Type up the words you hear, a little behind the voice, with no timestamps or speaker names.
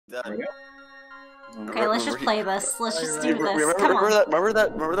Okay, let's just play this. Let's just do this. Remember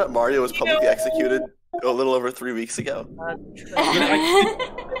that Mario was publicly executed a little over 3 weeks ago?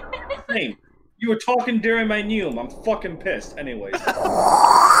 Same. You were talking during my neum. I'm fucking pissed. Anyways.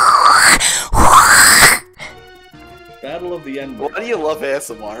 Battle of the End. Why do you love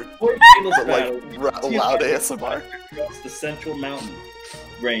ASMR? Loud ASMR. Across the central mountain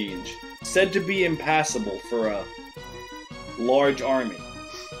range, said to be impassable for a large army.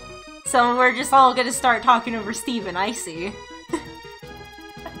 So we're just all gonna start talking over Steven, I see.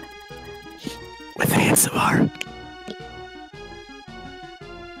 With ASMR.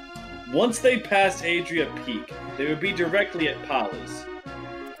 Once they passed Adria Peak, they would be directly at Palace.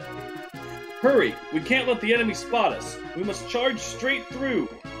 Hurry! We can't let the enemy spot us. We must charge straight through.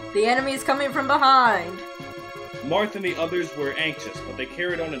 The enemy's coming from behind. Marth and the others were anxious, but they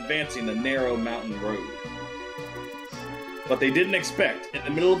carried on advancing the narrow mountain road. But they didn't expect, in the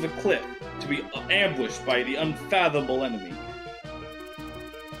middle of the cliff, to be ambushed by the unfathomable enemy.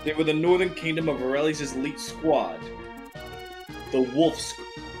 They were the northern kingdom of Aurelius' elite squad. The Wolf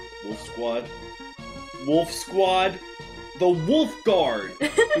Squad? The Wolf Guard,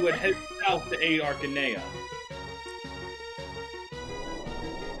 who had headed south to aid Archanea.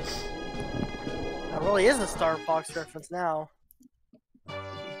 That really is a Star Fox reference now.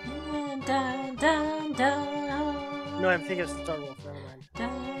 Dun, dun, dun, dun. No, I'm thinking of Star Wolf, never mind.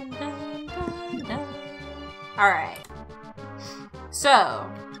 Dun, dun, dun, dun. Alright. So,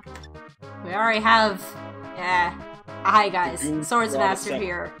 we already have... hi guys, Swords Master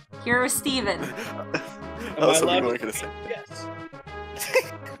here. Here is Steven. That's what you were gonna say. Yes.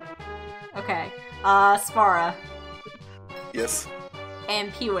 Okay. Spara. Yes.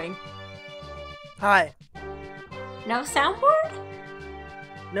 And pwing. Hi. No soundboard?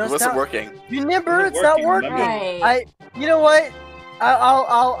 No, It wasn't working. You nimber, it's not working. Right. You know what?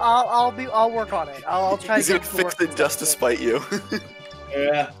 I'll work on it. I'll try He's to gonna fix it just to spite you.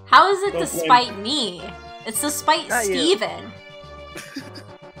 Yeah. How is it Don't to spite me? It's to spite Not you. Steven.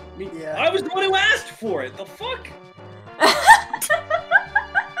 Yeah. I was the one who asked for it. The fuck?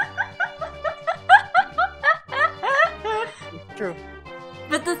 True.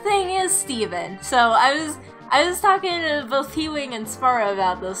 But the thing is, Steven, so I was talking to both pwing and Spara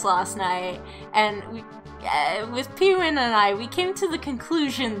about this last night, and we, with pwing and I, we came to the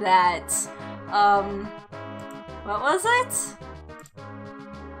conclusion that, what was it?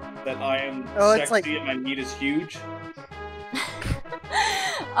 That I am it's sexy like- and my meat is huge?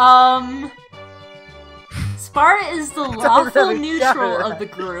 Spara is the lawful neutral of the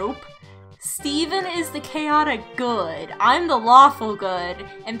group. Steven is the chaotic good. I'm the lawful good.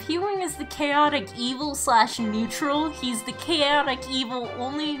 And pwing is the chaotic evil / neutral. He's the chaotic evil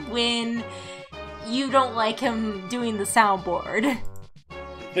only when you don't like him doing the soundboard.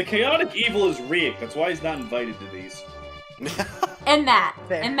 The chaotic evil is Riek. That's why he's not invited to these. And Matt.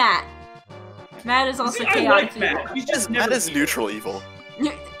 Fair. And Matt. Matt is also See, I chaotic like Matt. evil. He's just never That is here. neutral evil.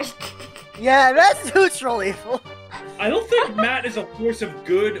 Yeah, that's neutral evil. I don't think Matt is a force of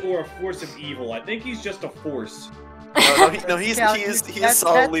good or a force of evil. I think he's just a force. He is That's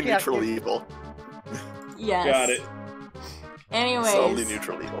solidly chaotic neutral evil. Yes. Got it. Anyways. Solidly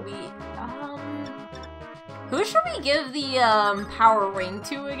neutral evil. Who should we give the, power ring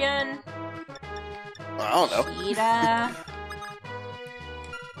to again? I don't know. Cheetah?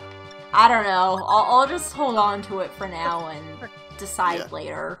 I don't know. I'll just hold on to it for now and decide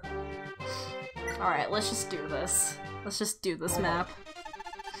later. Alright, let's just do this. Let's just do this map.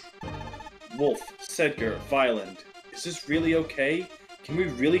 Wolf, Sedgar, Violent. Is this really okay? Can we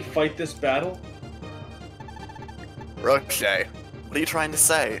really fight this battle? Roche, what are you trying to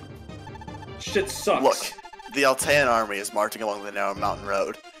say? Shit sucks. Look, the Altean army is marching along the narrow mountain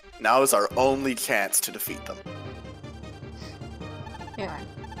road. Now is our only chance to defeat them. Anyway.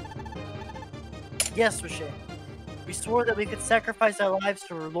 Yes, Roche. We swore that we could sacrifice our lives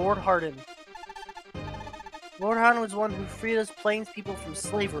to Lord Hardin. Lord Hardin was the one who freed us plains people from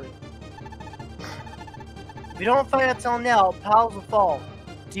slavery. If we don't fight until now, Pals will fall.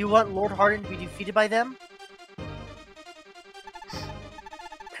 Do you want Lord Hardin to be defeated by them?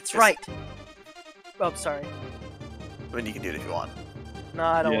 That's right. Oh, sorry. I mean, you can do it if you want. No,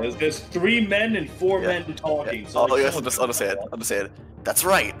 I don't Yeah, want there's 3 men and 4 men talking. So like, Yes, I'll just say it. I'll just say it. That's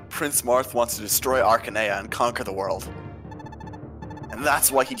right. Prince Marth wants to destroy Archanea and conquer the world. And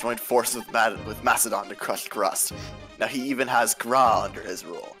that's why he joined forces with Macedon to crush Crust. Now he even has Gra under his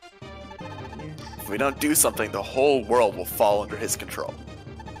rule. If we don't do something, the whole world will fall under his control.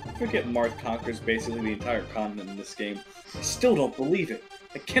 I forget Marth conquers basically the entire continent in this game. I still don't believe it.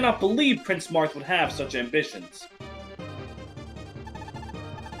 I cannot believe Prince Marth would have such ambitions.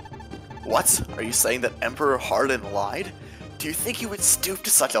 What? Are you saying that Emperor Hardin lied? Do you think he would stoop to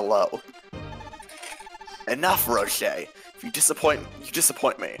such a low? Enough, Roche. If you disappoint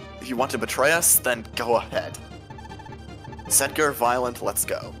me. If you want to betray us, then go ahead. Sedgar Violent, let's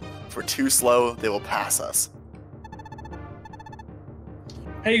go. If we're too slow, they will pass us.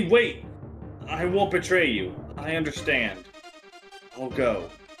 Hey, wait! I won't betray you. I understand. I'll go.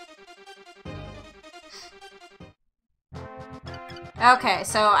 Okay,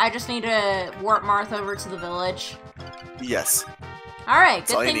 so I just need to warp Marth over to the village. Yes. Alright,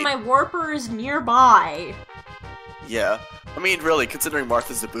 good thing my warper is nearby. Yeah. I mean, really, considering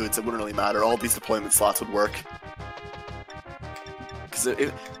Martha's the boots, it wouldn't really matter. All these deployment slots would work. Because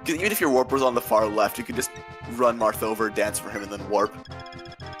even if your warper's on the far left, you could just run Martha over, dance for him, and then warp.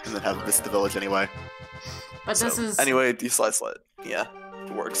 And then have visit the village anyway. But so, this is... Anyway, slide. Yeah,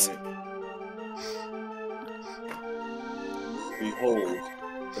 it works. Behold,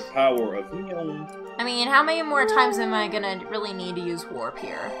 the power of Neon. I mean, how many more times am I gonna really need to use warp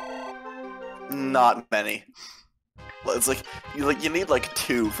here? Not many. It's like you need like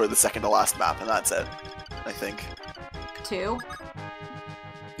 2 for the second to last map, and that's it. I think. 2?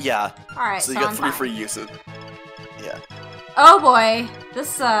 Yeah. Alright, so you got 3 free uses. Yeah. Oh boy,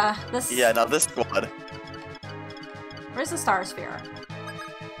 this. Yeah, now this squad. Where's the star sphere?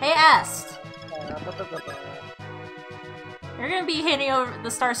 Hey, Est. You're gonna be handing over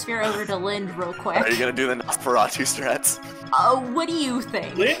the star sphere over to Lind real quick. Are you gonna do the Nosferatu strats? What do you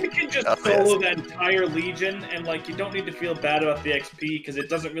think? Lind can just solo that entire legion, and like you don't need to feel bad about the XP because it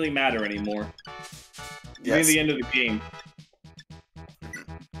doesn't really matter anymore. Yes. Near the end of the game.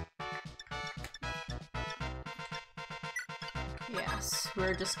 Yes,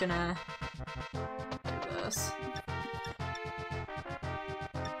 we're just gonna do this.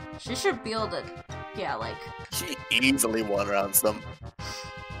 She should be able to, yeah, like... She easily one-rounds them.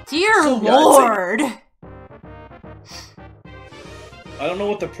 Dear Lord! I don't know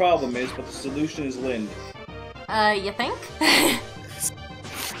what the problem is, but the solution is Lind. You think?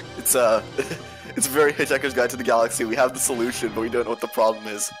 It's it's very Hitchhiker's Guide to the Galaxy. We have the solution, but we don't know what the problem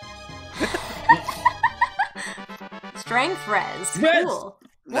is. Strength res. Cool.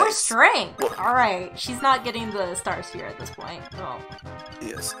 Nice. More strength! Alright, she's not getting the star sphere at this point. Oh.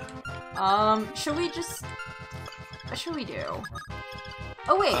 Yes. Should we just... What should we do?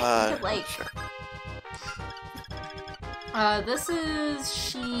 Oh wait, we could like... Sure. This is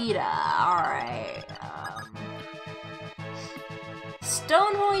Sheeta. Alright,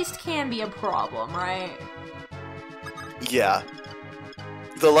 Stone Hoist can be a problem, right? Yeah.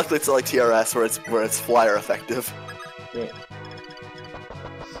 Though luckily it's like TRS where it's flyer effective. Yeah.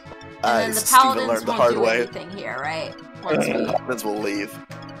 And then the Paladins won't do anything here, right? Once we... Paladins will leave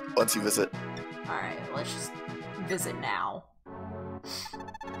once you visit. Alright, let's just visit now.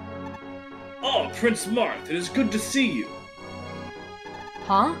 Oh, Prince Marth, it is good to see you.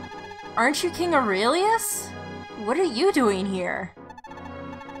 Huh? Aren't you King Aurelius? What are you doing here?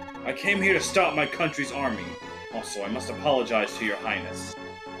 I came here to stop my country's army. Also, I must apologize to your highness.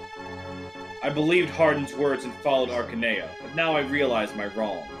 I believed Hardin's words and followed Archanea, but now I realize my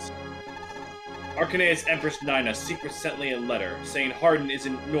wrongs. Archanea's Empress Nina secretly sent me a letter, saying Hardin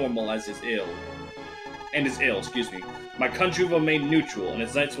isn't normal as is ill. My country will remain neutral, and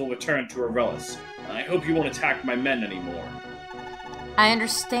its knights will return to Aurelis. I hope you won't attack my men anymore. I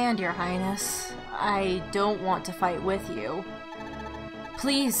understand, your highness. I don't want to fight with you.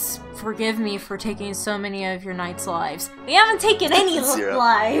 Please forgive me for taking so many of your knights' lives. We haven't taken any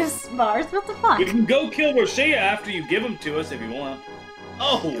lives, Marth. What the fuck? We can go kill Archanea after you give them to us if you want.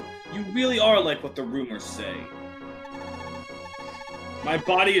 Oh, you really are like what the rumors say. My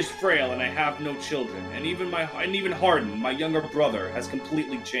body is frail and I have no children, and even Hardin, my younger brother, has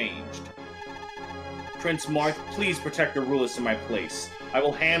completely changed. Prince Marth, please protect Aurelius in my place. I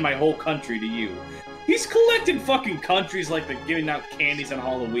will hand my whole country to you. He's collecting fucking countries like they're giving out candies on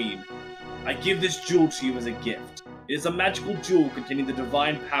Halloween. I give this jewel to you as a gift. It is a magical jewel containing the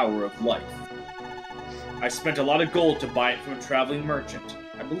divine power of life. I spent a lot of gold to buy it from a traveling merchant.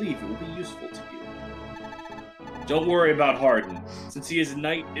 I believe it will be useful to you. Don't worry about Hardin. Since he is a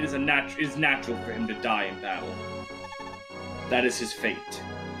knight, it is natural for him to die in battle. That is his fate.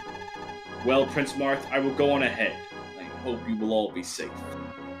 Well, Prince Marth, I will go on ahead. I hope you will all be safe.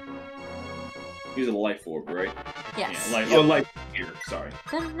 These are the life orb, right? Yes. Yeah, life sphere, sorry.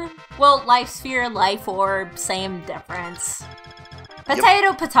 Well, life sphere, life orb, same difference.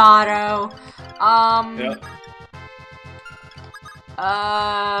 Potato, potato. Yeah.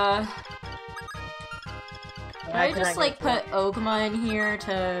 Can I just like put Ogma in here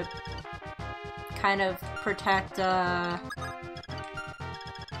to kind of protect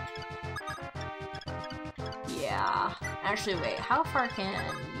Yeah. Actually, wait. How far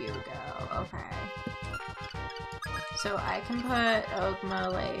can you go? Okay. So I can put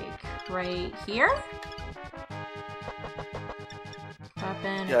Ogma, like, right here?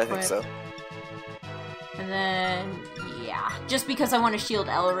 Weapon, Yeah, I equip. think so. And then, yeah. Just because I want to shield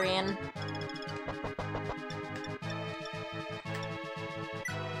Elrian.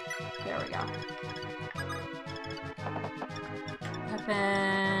 There we go.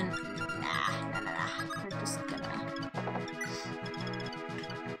 Weapon... Nah. We're just gonna...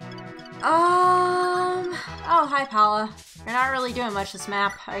 Oh, hi, Paula. You're not really doing much this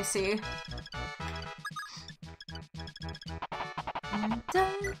map, I see.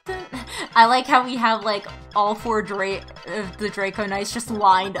 I like how we have, like, all four of the Draco Knights just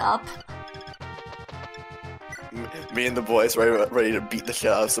lined up. Me and the boys ready to beat the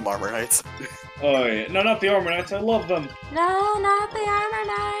shit out of some Armor Knights. Oh, yeah. No, not the Armor Knights. I love them. No, not the Armor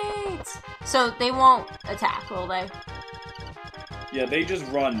Knights! So, they won't attack, will they? Yeah, they just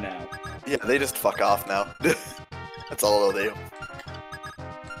run now. Yeah, they just fuck off now. That's all they'll do.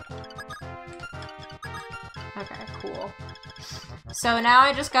 Okay, cool. So now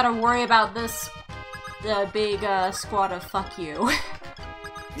I just gotta worry about the big squad of fuck you.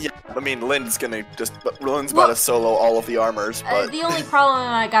 Yeah, I mean, Lynn's about to solo all of the armors, but... the only problem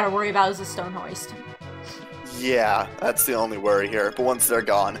I gotta worry about is the stone hoist. Yeah, that's the only worry here, but once they're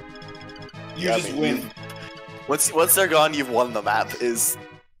gone... You just win. Once they're gone, you've won the map, is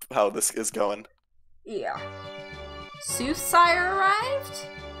how this is going. Yeah. Soothsire arrived?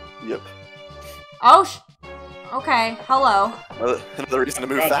 Yep. Oh, okay, hello. Another reason to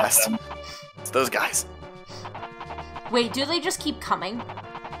move fast. It's those guys. Wait, do they just keep coming?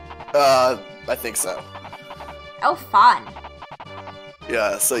 I think so. Oh, fun.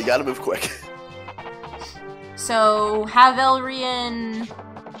 Yeah, so you gotta move quick. So, have Elrian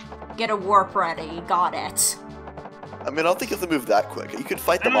get a warp ready. Got it. I mean, I don't think you have to move that quick. You could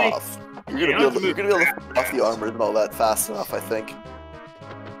fight them off. You're gonna be able to fight off the armors and all that fast enough, I think.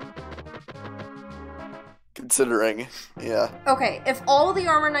 Considering, yeah. Okay, if all the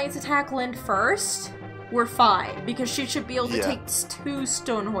Armor Knights attack Lind first, we're fine, because she should be able to take 2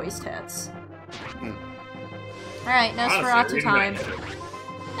 stone hoist hits. Alright, Nosferatu time.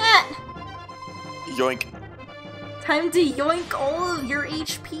 Yoink. Time to yoink all of your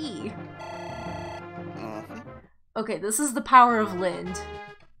HP. Okay, this is the power of Lind.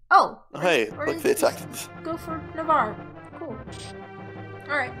 Oh! Hey, look, they attacked. Go for Navarre. Cool.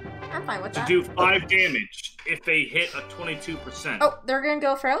 Alright, I'm fine with that. To do 5 damage if they hit a 22%. Oh, they're gonna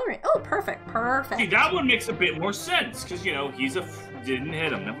go for Elrian. Oh, perfect. See, that one makes a bit more sense, because, you know, he's didn't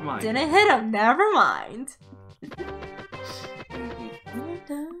hit him, never mind. Didn't hit him, never mind.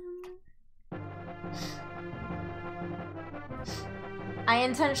 I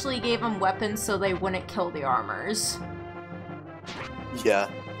intentionally gave them weapons so they wouldn't kill the armors. Yeah.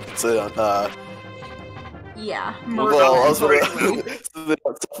 So they don't, Yeah, well, so they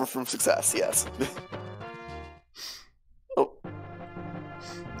don't suffer from success, yes. Oh.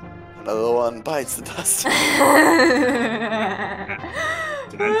 Another one bites the dust.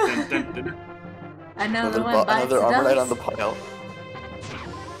 Another one bites another the armor knight dust. on the pile.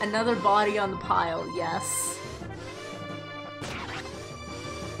 Another body on the pile, yes.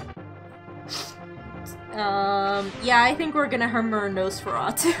 Yeah, I think we're gonna hammer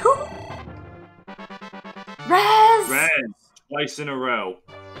Nosferatu. Rez! Twice in a row.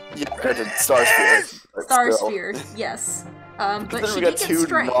 Yeah, granted, Star Sphere. Star Sphere, yes. But she did get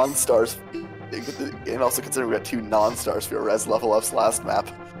strength. Non-stars. And also considering we got 2 non-Star Sphere res level ups last map.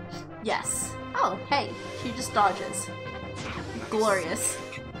 Yes. Oh, hey, she just dodges. Glorious.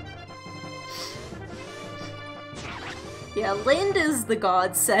 Yeah, Lind is the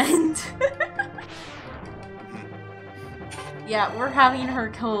godsend. Yeah, we're having her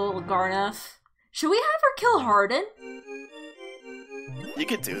kill Garneth. Should we have her kill Harden? You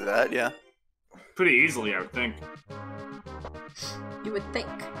could do that, yeah. Pretty easily, I would think. You would think.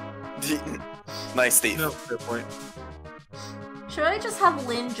 Nice, Steve. No, fair point. Should I just have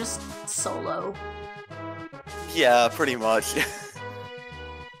Lynn just solo? Yeah, pretty much.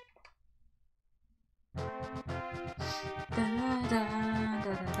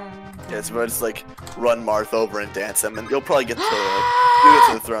 Yeah, it's about just like run Marth over and dance him, and you'll probably get to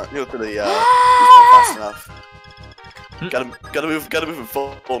the throne. You'll get to the fast enough. Gotta move in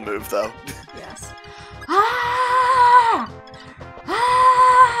full move though. Yes. Ah!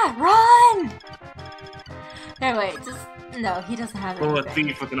 Ah! Run! No, wait, just no. He doesn't have anything. Well, a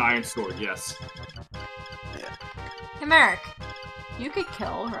thief with an iron sword, yes. Yeah. Hey, Merrick, you could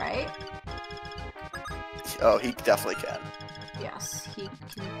kill, right? Oh, he definitely can. Yes, he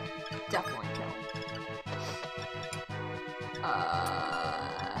can definitely kill.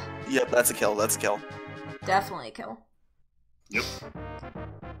 Yep, that's a kill. That's a kill. Definitely a kill. Yep.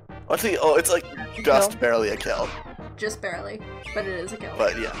 Actually, oh, it's like just barely a kill. Just barely, but it is a kill.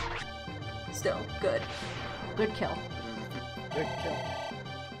 But yeah. Still, good. Good kill. Good kill.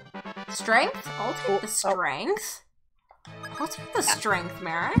 Strength? I'll take the strength. I'll take the strength,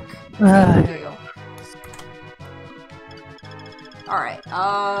 Merrick. Here Thank you. Alright,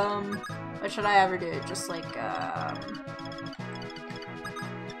 what should I ever do? Just like,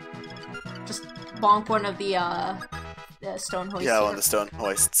 just bonk one of the stone hoists. Yeah, here. one of the stone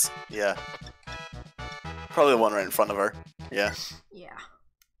hoists. Yeah. Probably the one right in front of her. Yeah. Yeah.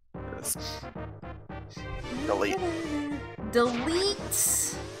 Yes. Delete.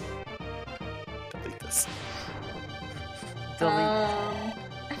 Delete! Delete this.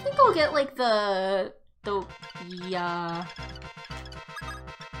 I think I'll get like yeah.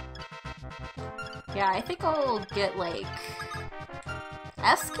 Yeah, I think I'll get like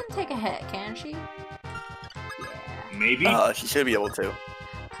S can take a hit, can she? Yeah. Maybe. She should be able to.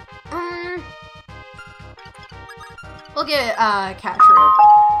 We'll get capture it.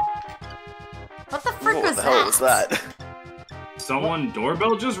 What the frick was What the hell was that? Someone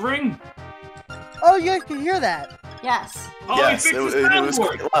doorbell just ring? Oh, you guys can hear that? Yes. Oh, Yes, he it fixed the was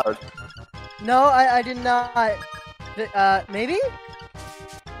soundboard. quite loud. No, I did not. Maybe?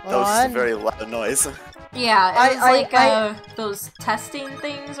 That was just a very loud noise. Yeah, it was like I- those testing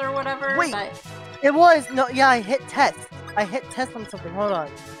things or whatever. Wait. But... It was. No, yeah, I hit test. I hit test on something. Hold on.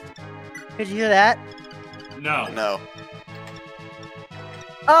 Could you hear that? No. No.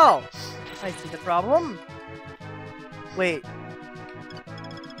 Oh! I see the problem. Wait.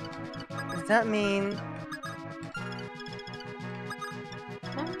 Does that mean...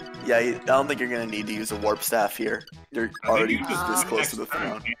 Yeah, I don't think you're gonna need to use a warp staff here. You're I think already you just this do close to the next turn,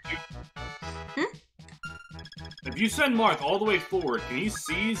 throne. can't you? If you send Marth all the way forward, can he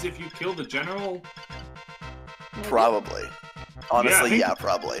seize if you kill the general? Probably. Honestly, Yeah, yeah,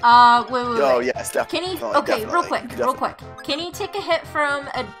 probably. Wait. Oh, yes, Can definitely. he? Okay, real quick, definitely. real quick. Can he take a hit from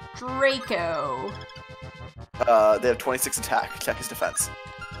a Draco? They have 26 attack. Check his defense.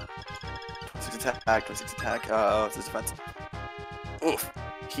 26 attack, 26 attack. What's his defense? Oof.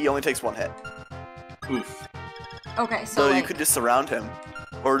 He only takes one hit. Oof. Okay, so So you like, could just surround him.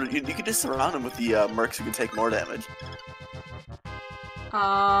 Or you could just surround him with the mercs who can take more damage.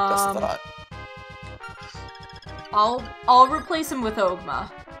 That's the thought. I'll replace him with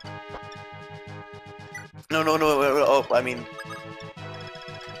Ogma. No. Oh, I mean,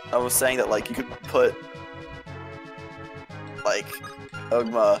 I was saying that like you could put like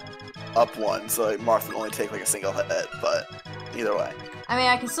Ogma up one, so like, Marth would only take like a single hit. But either way, I mean,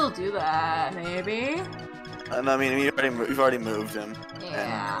 I can still do that, maybe. and I mean you've already moved him.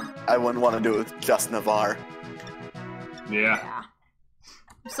 Yeah. And I wouldn't want to do it with just Navarre. Yeah. Yeah.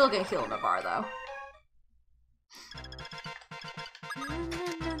 I'm still gonna heal Navarre though.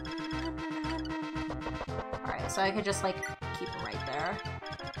 Alright, so I could just like keep him right there.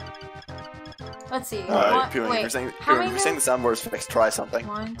 Let's see. Alright, Pwing, wait, if you're how saying, many the soundboard is fixed, try something.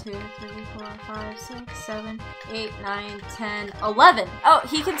 1, 2, 3, 4, 5, 6, 7, 8, 9, 10, 11. Oh,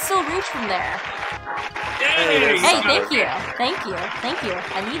 he can still reach from there. Yay! Hey, thank you. Thank you. Thank you.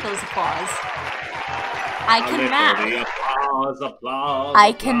 I need those applause. I can math. Applause,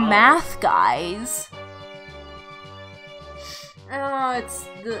 I can math, guys. Oh, it's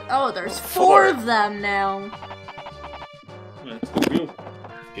the. Oh, there's four of them now. That's real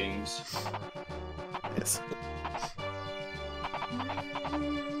games. Yes.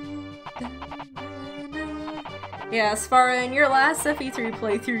 Yeah, Sparra, in your last FE3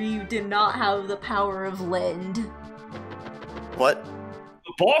 playthrough, you did not have the power of Lind. What?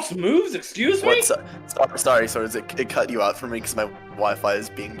 The boss moves? Excuse me? What? Sorry, it cut you out for me because my Wi-Fi is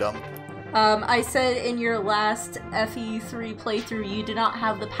being dumb. I said in your last FE3 playthrough, you did not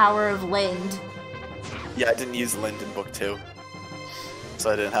have the power of Lind. Yeah, I didn't use Lind in Book 2.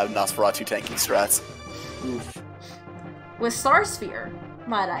 So I didn't have Nosferatu tanking strats. Oof. With Starsphere,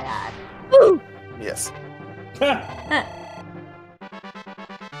 might I add. Yes. Huh.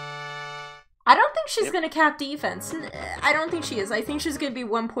 I don't think she's gonna cap defense. I don't think she is. I think she's gonna be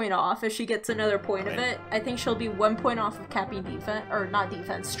 1 point off if she gets another point of it. I think she'll be 1 point off of capping defense, or not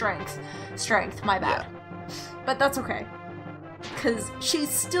defense, strength. Strength, my bad. Yeah. But that's okay. Cause she's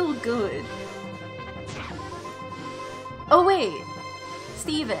still good. Oh wait,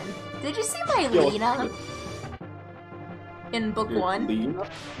 Steven, did you see my Lena? In book 1? Lena?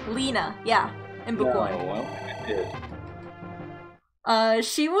 Lena, yeah, in book 1. Well, I did.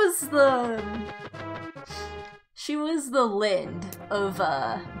 She was the Lind of,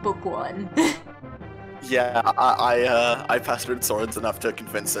 book 1. Yeah, I pestered Swords enough to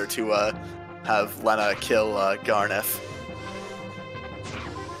convince her to have Lena kill Garneth.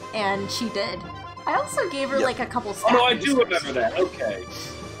 And she did. I also gave her like a couple stab Oh no, I boosters. do remember that. Okay.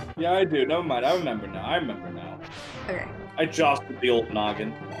 Yeah, I do. Never mind. I remember now. Okay. I jostled the old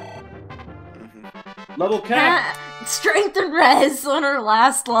noggin. Level cap. Strength and res on her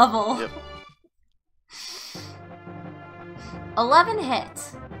last level. Yep. 11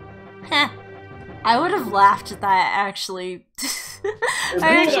 hits. Heh. I would have laughed at that, actually.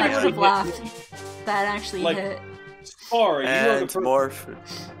 I actually would have laughed. That actually Like, hit. Sorry, you are the And person. Morph.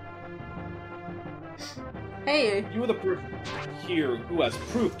 Hey. You are the person here who has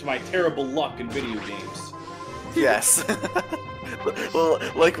proof to my terrible luck in video games. Yes. Well,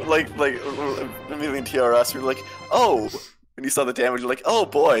 like immediately in TRS, you're like, oh, when you saw the damage, you're like, oh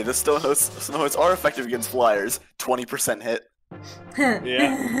boy, the Snowhounds are effective against flyers. 20% hit.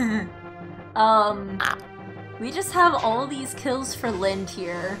 Yeah. We just have all these kills for Lind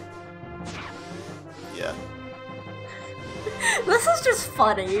here. Yeah. This is just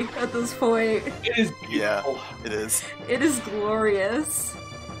funny at this point. It is Yeah, beautiful. it is. It is glorious.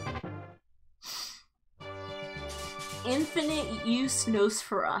 Infinite use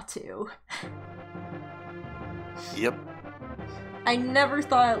Nosferatu. Yep. I never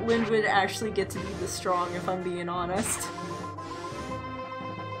thought Lind would actually get to be this strong, if I'm being honest.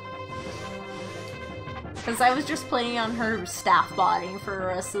 Because I was just planning on her staff botting for the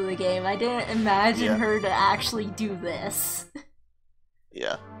rest of the game. I didn't imagine her to actually do this.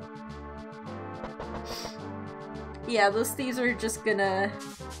 Yeah. Yeah, those thieves are just gonna...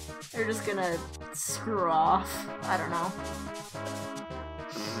 They're just gonna screw off. I don't know.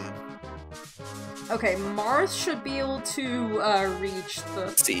 Okay, Marth should be able to reach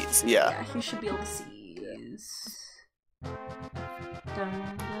the... Seize, yeah. Yeah, he should be able to seize. Dun,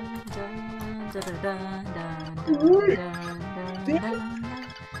 dun, dun, dun, dun, dun, dun, dun, dun, dun.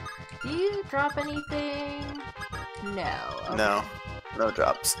 Do you drop anything? No. Okay. No. No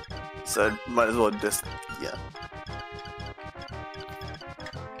drops. So might as well just, yeah.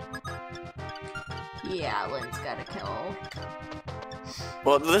 Yeah, Lynn's gotta kill.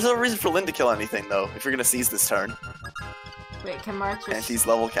 Well, there's no reason for Lynn to kill anything, though, if you're gonna seize this turn. Wait, can Marth And just... he's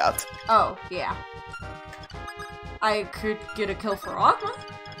level capped. Oh, yeah. I could get a kill for Ogma?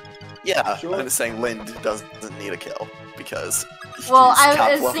 Yeah, Sure. I'm just saying Lynn doesn't need a kill, because Well, he's I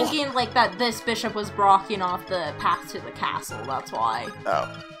capped was level. thinking, like, that this bishop was blocking off the path to the castle, that's why.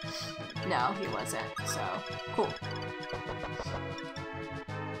 Oh. No, he wasn't, so... Cool.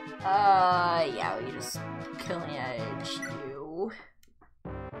 Yeah, we just killing edge you.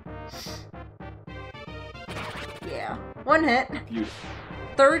 Yeah. One hit. Beautiful.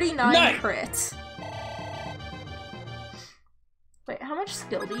 39 Nice! crits. Wait, how much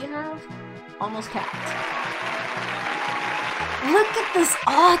skill do you have? Almost capped. Look at this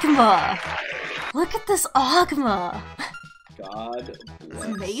Ogma! Look at this Ogma! God It's bless.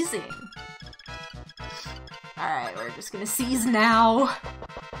 amazing. Alright, we're just gonna seize now.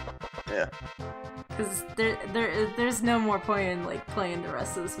 Yeah. Because there's no more point in, like, playing the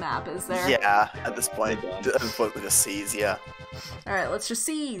rest of this map, is there? Yeah, at this point, We're done. at this point we just seize, yeah. Alright, let's just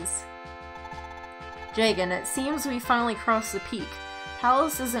seize. Jagan, it seems we finally crossed the peak.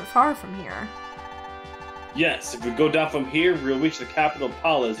 Palace isn't far from here. Yes, if we go down from here, we'll reach the capital of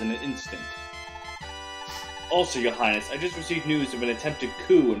Palas in an instant. Also, Your Highness, I just received news of an attempted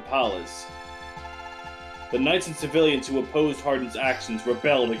coup in Palas. The knights and civilians who opposed Hardin's actions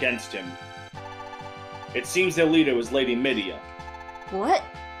rebelled against him. It seems their leader was Lady Midia. What?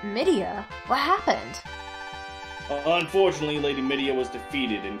 Midia? What happened? Unfortunately, Lady Midia was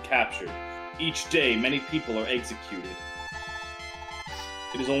defeated and captured. Each day, many people are executed.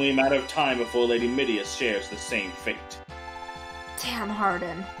 It is only a matter of time before Lady Midia shares the same fate. Damn,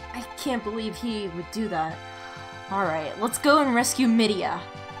 Hardin. I can't believe he would do that. Alright, let's go and rescue Midia.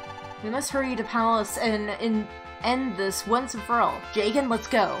 We must hurry to Palace and end this once and for all. Jagan, let's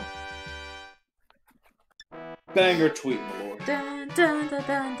go. Banger tweet, my lord. Dun, dun, dun,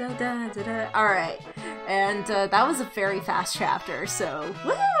 dun, dun, dun, dun, dun. Alright, and that was a very fast chapter, so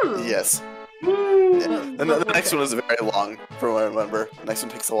woo! Yes. Woo! Yeah. And the next one is very long, from what I remember. The next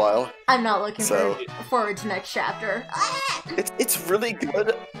one takes a while. I'm not looking So- forward to next chapter. Ah! It's really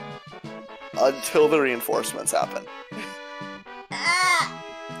good until the reinforcements happen. Ah!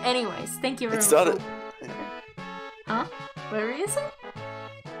 Anyways, thank you very It's much. not a... Huh? What were you saying?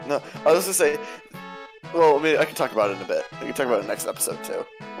 No, I was gonna say... Well, I mean, I can talk about it in a bit. I can talk about it in the next episode, too.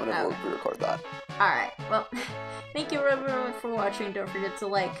 Whenever Okay. we record that. Alright, well, thank you everyone for watching. Don't forget to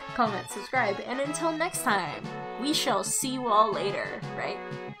like, comment, subscribe, and until next time, we shall see you all later, right?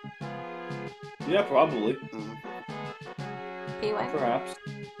 Yeah, probably. Pwing? Perhaps.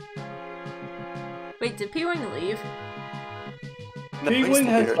 Wait, did Pwing leave? No, he's Pwing still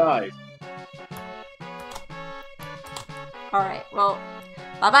has here. died. Alright, well,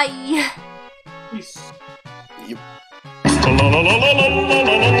 bye-bye! Peace. You...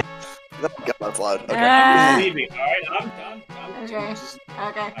 God, that's loud. Okay. Ah. I'm leaving, alright? I'm Okay. just,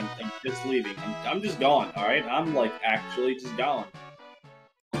 Okay. I'm just leaving. I'm just gone, alright? I'm like actually just gone.